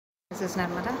This is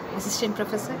Narmatha, Assistant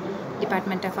Professor,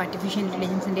 Department of Artificial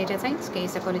Intelligence and Data Science,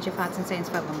 KS College of Arts and Science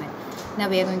for Women. Now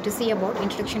we are going to see about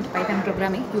Introduction to Python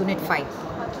Programming, Unit 5.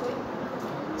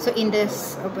 So in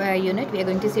this unit, we are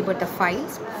going to see about the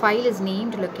files. File is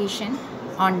named location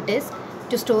on disk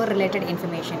to store related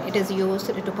information. It is used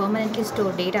to permanently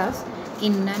store data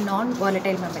in a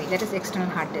non-volatile memory, that is external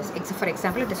hard disk. For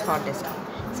example, it is hard disk.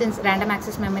 Since random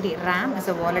access memory RAM is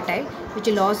a volatile which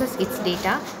loses its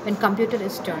data when computer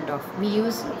is turned off. We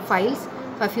use files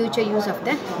for future use of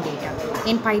the data.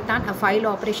 In Python, a file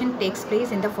operation takes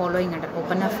place in the following order: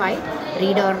 open a file,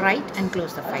 read or write, and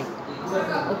close the file.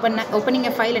 Opening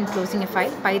a file and closing a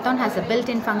file. Python has a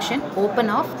built-in function open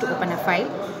off to open a file.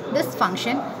 This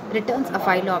function returns a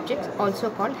file object, also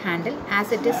called handle,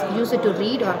 as it is used to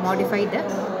read or modify the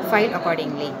file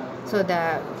accordingly. So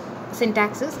the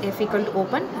syntax is f equal to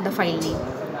open the file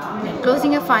name.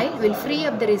 Closing a file will free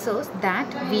up the resource that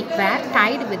we were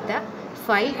tied with the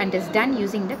file and is done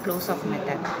using the close off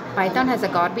method. Python has a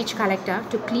garbage collector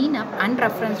to clean up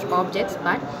unreferenced objects,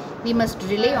 but we must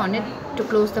rely on it to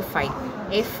close the file.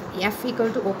 F equal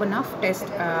to open off test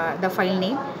the file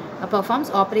name performs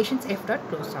operations f dot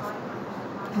close off.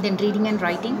 Then reading and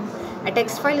writing. A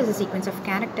text file is a sequence of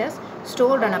characters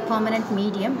stored on a permanent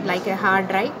medium like a hard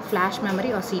drive, flash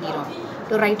memory or CD-ROM.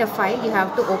 To write a file, you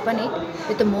have to open it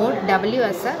with the mode W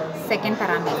as a second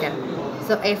parameter.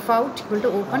 So f out equal to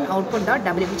open output dot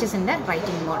W, which is in the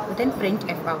writing mode. Then print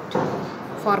f out.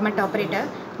 Format operator.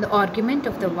 The argument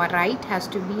of the write has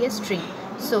to be a string.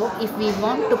 So if we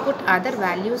want to put other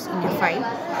values in a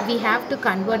file, we have to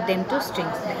convert them to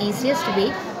strings. The easiest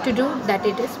way to do that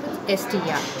it is with str.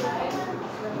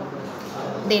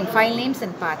 Then file names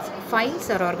and paths. Files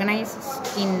are organized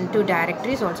into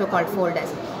directories, also called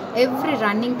folders. Every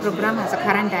running program has a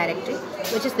current directory,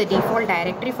 which is the default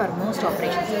directory for most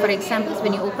operations. For example,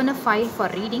 when you open a file for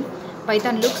reading,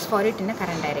 Python looks for it in a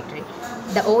current directory.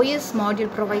 The OS module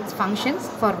provides functions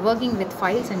for working with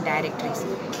files and directories.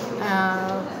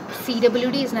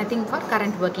 CWD is nothing for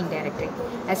current working directory.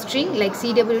 A string like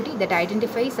CWD that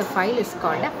identifies a file is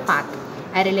called a path.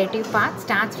 A relative path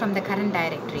starts from the current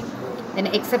directory. Then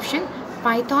exception.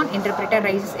 Python interpreter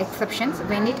raises exceptions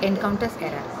when it encounters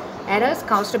error. Errors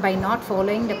caused by not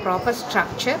following the proper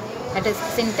structure, that is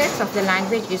syntax of the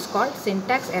language, is called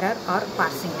syntax error or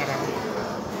parsing error.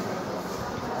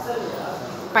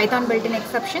 Python built-in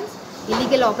exceptions.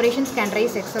 Illegal operations can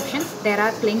raise exceptions. There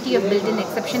are plenty of built-in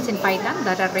exceptions in Python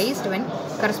that are raised when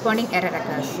corresponding error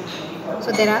occurs.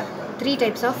 So there are two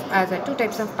types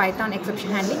of Python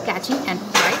exception handling: catching and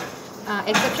try.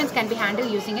 Exceptions can be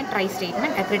handled using a try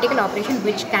statement. A critical operation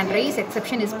which can raise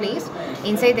exception is placed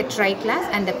inside the try class,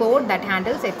 and the code that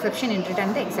handles exception in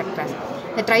return the except class.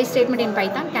 The try statement in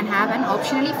Python can have an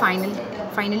optionally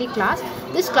finally class.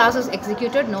 This class is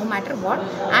executed no matter what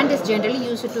and is generally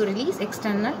used to release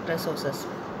external resources.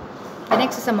 The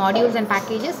next is the modules and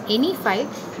packages. Any file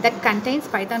that contains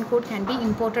Python code can be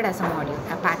imported as a module.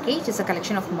 A package is a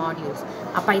collection of modules.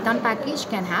 A Python package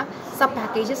can have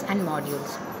sub-packages and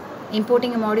modules.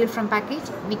 Importing a module from package,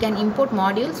 we can import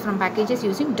modules from packages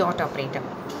using dot operator.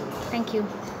 Thank you.